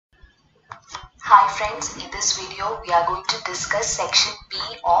Hi friends, in this video we are going to discuss section B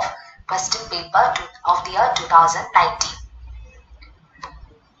of question paper of the year 2019.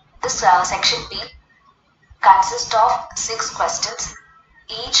 This section B consists of 6 questions,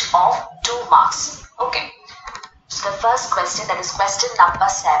 each of 2 marks. Okay, so the first question, that is question number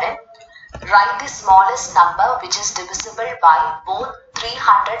 7. Write the smallest number which is divisible by both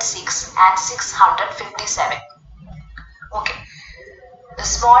 306 and 657. Okay. The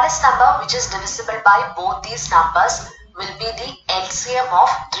smallest number which is divisible by both these numbers will be the LCM of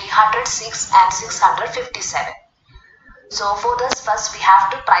 306 and 657. So for this, first we have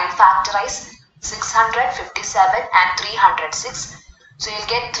to prime factorize 657 and 306. So you'll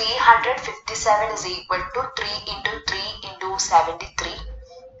get 357 is equal to 3 into 3 into 73.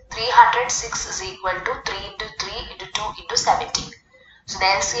 306 is equal to 3 into 3 into 2 into 17. So the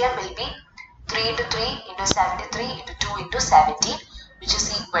LCM will be 3 into 3 into 73 into 2 into 17. Which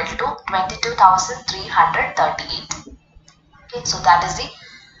is equal to 22,338. Okay, so that is the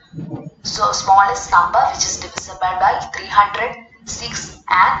smallest number which is divisible by 306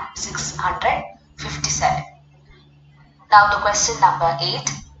 and 657. Now the question number 8.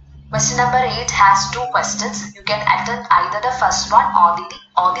 Question number 8 has 2 questions. You can attempt either the first one or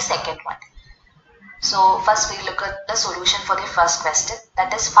the second one. So first we look at the solution for the first question.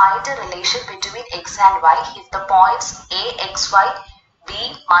 That is, find a relation between x and y if the points a, x, y, b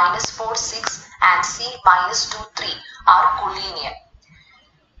minus 4, 6 and c minus 2, 3 are collinear.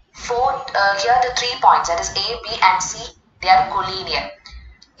 Here the 3 points, that is a, b and c, they are collinear.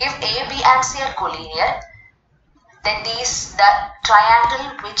 If a, b and c are collinear, then the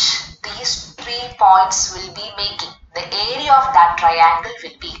triangle which these 3 points will be making, the area of that triangle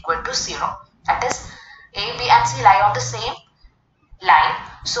will be equal to 0. That is, a, b and c lie on the same line,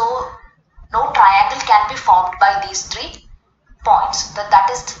 so no triangle can be formed by these 3 points. That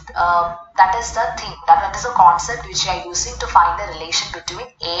is the thing, that is the concept which we are using to find the relation between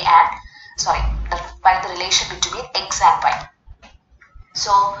find the relation between x and y.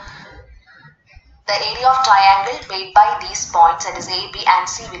 So the area of triangle made by these points, that is a, b and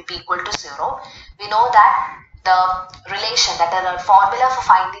c, will be equal to 0. We know that the relation, that the formula for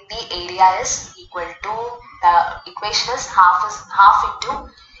finding the area is equal to, equation is half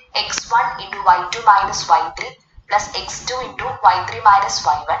into x1 into y2 minus y3 plus x2 into y3 minus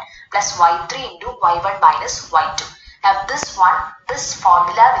y1 plus y3 into y1 minus y2. Now this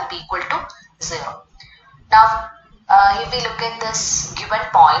formula will be equal to 0. Now if we look at this given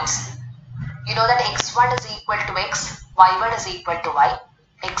points, you know that x1 is equal to x, y1 is equal to y,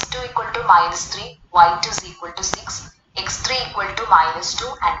 x2 equal to minus 3, y2 is equal to 6, x3 equal to minus 2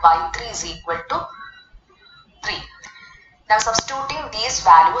 and y3 is equal to 3. Now substituting these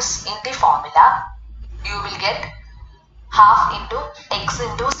values in the formula, you will get half into x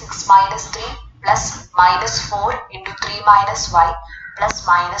into 6 minus 3 plus minus 4 into 3 minus y plus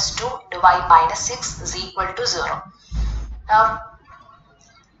minus 2 into y minus 6 is equal to 0. Now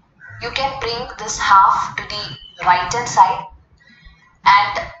you can bring this half to the right hand side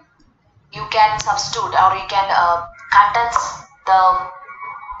and you can substitute, or you can condense the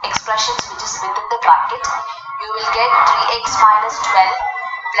expressions which is within the bracket. You will get 3x minus 12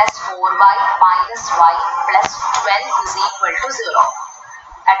 plus 4y minus y plus 12 is equal to 0.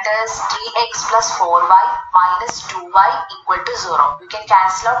 That is 3x plus 4y minus 2y equal to 0. You can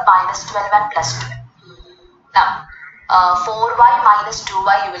cancel out minus 12 and plus 12. Now 4y minus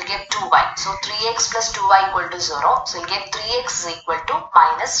 2y, you will get 2y. So 3x plus 2y equal to 0. So you get 3x is equal to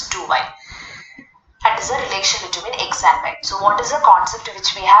minus 2y. That is a relation between x and y. So what is the concept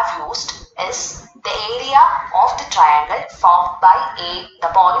which we have used is the area of the triangle formed by the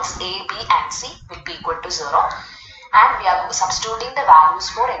points a, b and c will be equal to 0. And we are substituting the values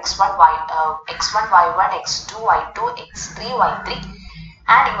for x1, x1, y1, x2, y2, x3, y3,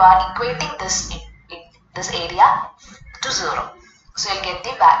 and you are equating this in this area to 0. So you'll get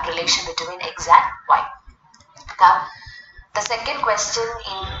the relation between x and y. Now the second question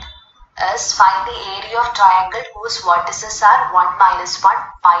is, find the area of triangle whose vertices are 1, minus 1,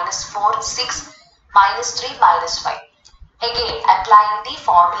 minus 4, 6, minus 3, minus 5. Again, applying the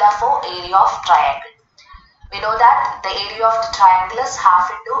formula for area of triangle. We know that the area of the triangle is half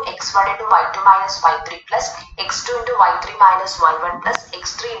into x1 into y2 minus y3 plus x2 into y3 minus y1 plus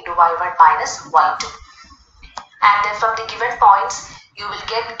x3 into y1 minus y2. And then from the given points, you will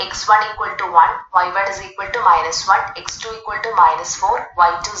get x1 equal to 1, y1 is equal to minus 1, x2 equal to minus 4,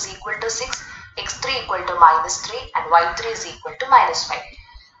 y2 is equal to 6, x3 equal to minus 3 and y3 is equal to minus 5.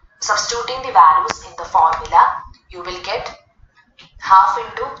 Substituting the values in the formula, you will get half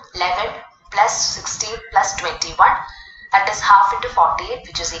into 11 plus 16 plus 21, that is half into 48,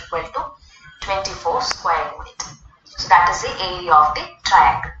 which is equal to 24 square unit. So that is the area of the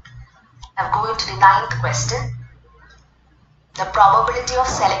triangle. Now going to the 9th question. The probability of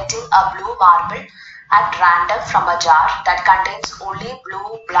selecting a blue marble at random from a jar that contains only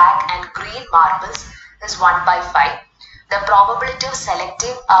blue, black and green marbles is 1 by 5. The probability of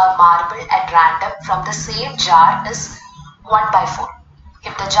selecting a marble at random from the same jar is 1 by 4.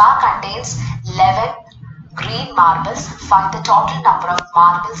 If the jar contains 11 green marbles, find the total number of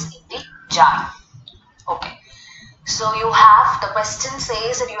marbles in the jar. Okay. So you have, the question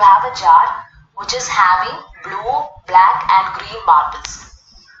says that you have a jar which is having blue, black and green marbles.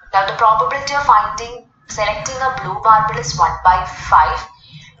 Now the probability of selecting a blue marble is 1 by 5.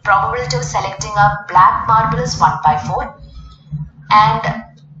 Probability of selecting a black marble is 1 by 4. And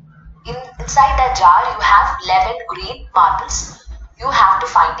inside that jar you have 11 green marbles. You have to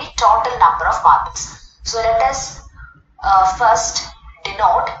find the total number of marbles. So let us first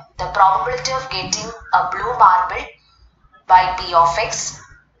denote the probability of getting a blue marble by P of X,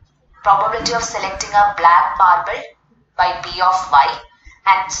 probability of selecting a black marble by P of Y,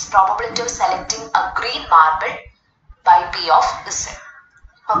 and probability of selecting a green marble by P of Z.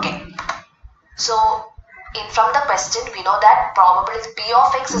 Okay. So from the question we know that probability P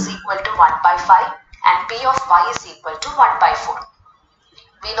of X is equal to 1 by 5 and P of Y is equal to 1 by 4.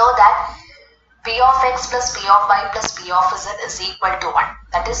 We know that P of X plus P of Y plus P of Z is equal to 1.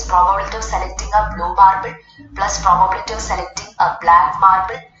 That is probability of selecting a blue marble plus probability of selecting a black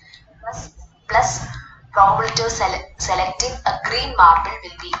marble plus probability of selecting a green marble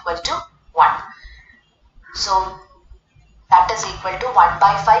will be equal to 1. So that is equal to 1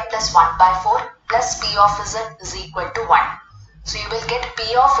 by 5 plus 1 by 4 plus P of Z is equal to 1. So you will get P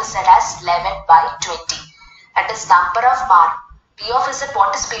of Z as 11 by 20. That is number of marbles. P of Z,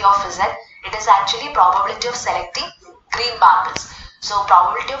 what is P of Z? It is actually probability of selecting green marbles. So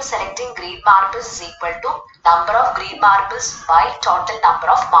probability of selecting green marbles is equal to number of green marbles by total number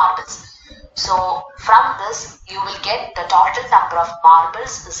of marbles. So from this you will get the total number of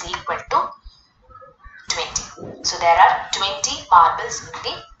marbles is equal to 20. So there are 20 marbles in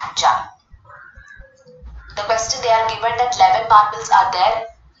the jar. The question, they are given that 11 marbles are there.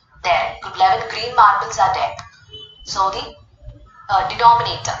 11 green marbles are there. So the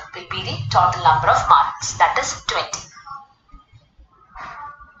denominator will be the total number of marbles, that is 20.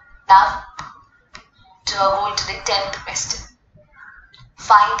 Now to go into the 10th question.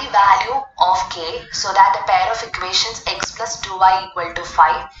 Find the value of k so that the pair of equations x plus 2y equal to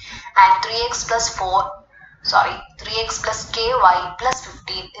 5 and 3x plus ky plus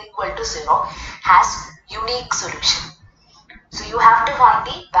 15 equal to 0 has unique solution. So you have to find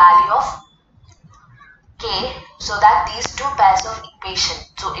the value of k so that these two pairs of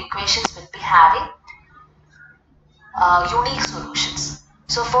equations will be having unique solutions.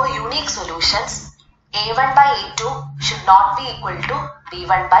 So for unique solutions, a1 by a2 should not be equal to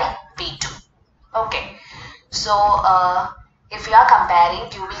b1 by b2. Okay. So if you are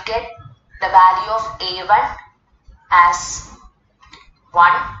comparing, you will get the value of a1 as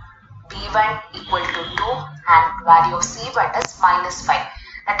 1, b1 equal to 2 and value of c1 as minus 5.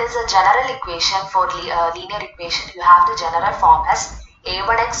 That is a general equation. For linear equation, you have the general form as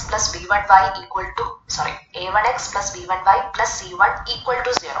a1x plus b1y equal to, a1x plus b1y plus c1 equal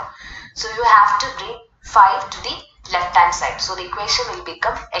to 0. So you have to bring 5 to the left hand side. So the equation will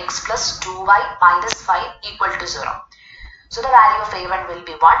become x plus 2y minus 5 equal to 0. So the value of a1 will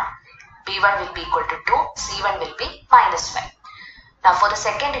be 1, b1 will be equal to 2, c1 will be minus 5. Now for the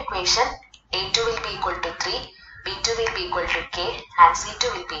second equation, a2 will be equal to 3, b2 will be equal to k and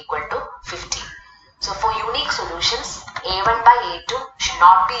c2 will be equal to 15. So for unique solutions, a1 by a2 should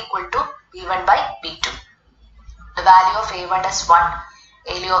not be equal to b1 by b2. The value of a1 is 1,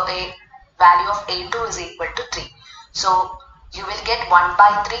 value of a2 is equal to 3. So you will get 1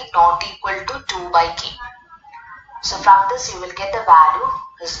 by 3 not equal to 2 by k. So from this you will get the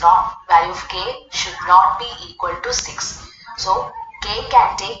value of k should not be equal to 6. So k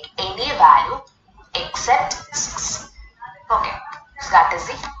can take any value except 6. Okay, so that is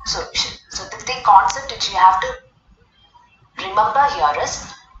the solution. So the concept which you have to remember here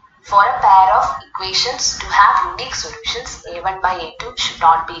is, for a pair of equations to have unique solutions, a1 by a2 should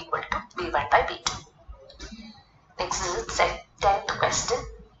not be equal to b1 by b2. Next is the 10th question.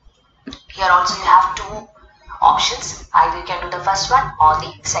 Here also you have two options. Either you can do the first one or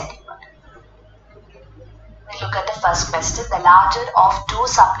the second one. We look at the first question. The larger of two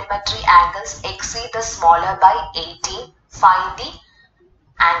supplementary angles exceed the smaller by 18. Find the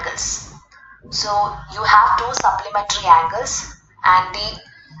angles. So you have two supplementary angles and the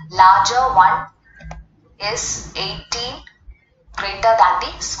larger one is 18 greater than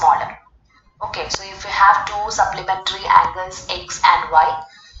the smaller. Okay, so if you have two supplementary angles x and y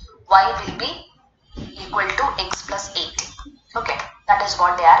will be equal to x plus 80. Okay, that is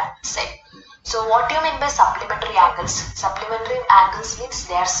what they are saying. So what do you mean by supplementary angles? Supplementary angles means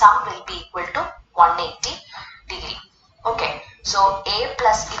their sum will be equal to 180 degree. Okay, so a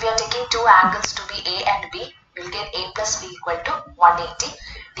plus, if you are taking two angles to be a and b, you will get a plus b equal to 180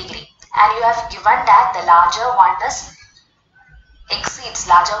 degree. And you have given that the larger one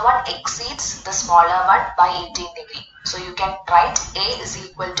exceeds the smaller one by 18 degree. So you can write a is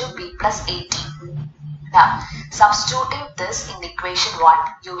equal to b plus 18. Now, substituting this in equation 1,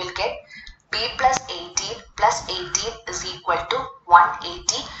 you will get b plus 18 is equal to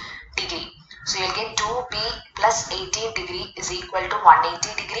 180 degree. So you will get 2b plus 18 degree is equal to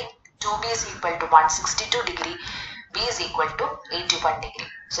 180 degree. 2b is equal to 162 degree. B is equal to 81 degree.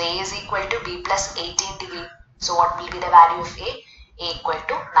 So a is equal to b plus 18 degree. So what will be the value of a? A equal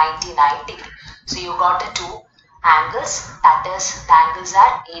to 99 degree. So you got the two angles, that is the angles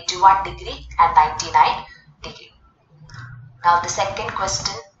are 81 degree and 99 degree. Now the second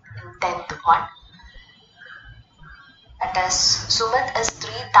question in 10th one, that is Sumit is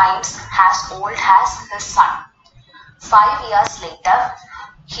 3 times as old as his son. 5 years later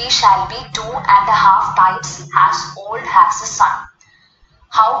he shall be 2.5 times as old as his son.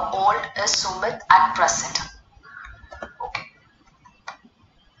 How old is Sumit at present? Okay.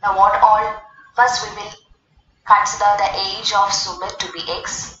 Now what all, first we will consider the age of Sumit to be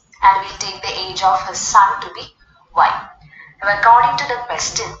x and we will take the age of his son to be y. Now according to the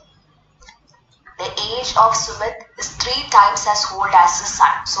question, the age of Sumit is 3 times as old as his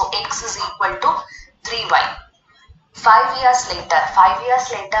son. So x is equal to 3y. 5 years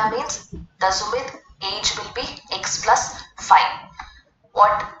later means the Sumit age will be x plus 5.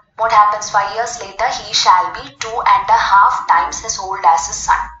 What happens 5 years later? He shall be 2.5 times as old as his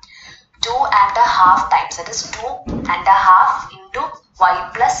son. 2.5 times, that is 2.5 into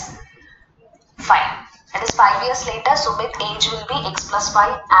y plus 5. That is 5 years later, Sumit's age will be x plus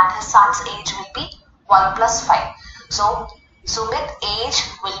 5 and his son's age will be y plus 5. So Sumit's age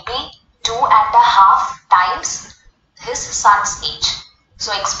will be 2.5 times his son's age.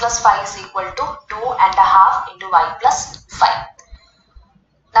 So x plus 5 is equal to 2.5 into y plus 5.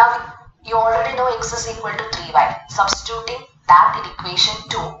 Now you already know x is equal to 3y. Substituting that in equation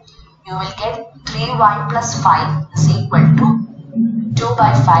 2, you will get 3y plus 5 is equal to 2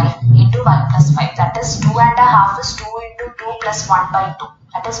 by 5 into y plus 5. That is 2.5 is 2 into 2 plus 1 by 2.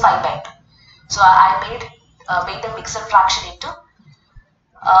 That is 5 by 2. So I made the mixed fraction into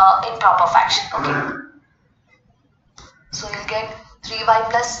improper fraction. Okay. So you will get 3y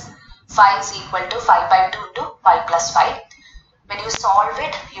plus 5 is equal to 5 by 2 into y plus 5. When you solve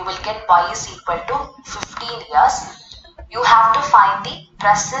it, you will get y is equal to 15 years. You have to find the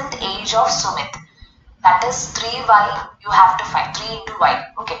present age of Sumit. That is 3y you have to find, 3 into y.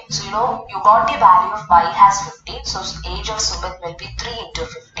 Okay, so you know you got the value of y has 15. So age of Sumit will be 3 into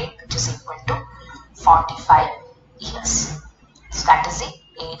 15, which is equal to 45 years. So that is the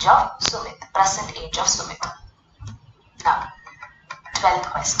age of Sumit, present age of Sumit. Now,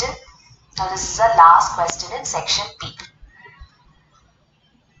 12th question. Now this is the last question in section P.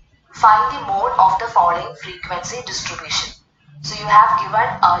 Find the mode of the following frequency distribution. So you have given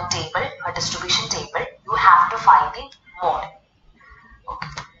a table, a distribution table. You have to find the mode. Okay.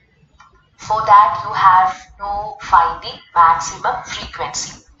 For that you have to find the maximum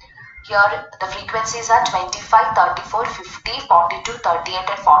frequency. Here the frequencies are 25, 34, 50, 42, 38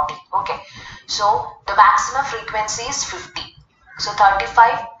 and 40. Okay. So the maximum frequency is 50. So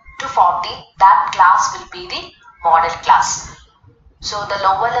 35 to 40, that class will be the model class. So the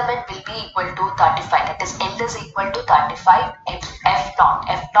lower limit will be equal to 35. That is L is equal to 35 F naught.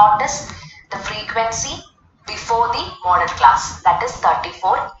 F naught is the frequency before the model class. That is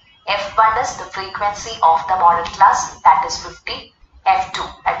 34. F1 is the frequency of the model class. That is 50. F2,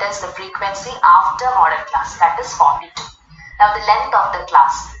 that is the frequency after model class. That is 42. Now the length of the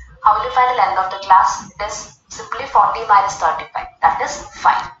class. How will you find the length of the class? It is simply 40 minus 35. That is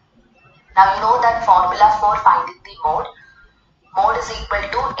 5. Now you know that formula for finding the mode. Mode is equal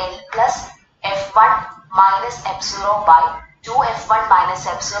to L plus F1 minus F0 by 2F1 minus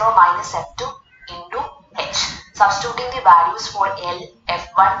F0 minus F2 into H. Substituting the values for L,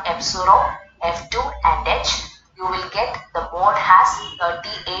 F1, F0, F2 and H, you will get the mode has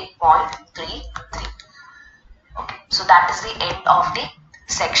 38.33. Okay, so that is the end of the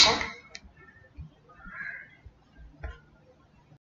section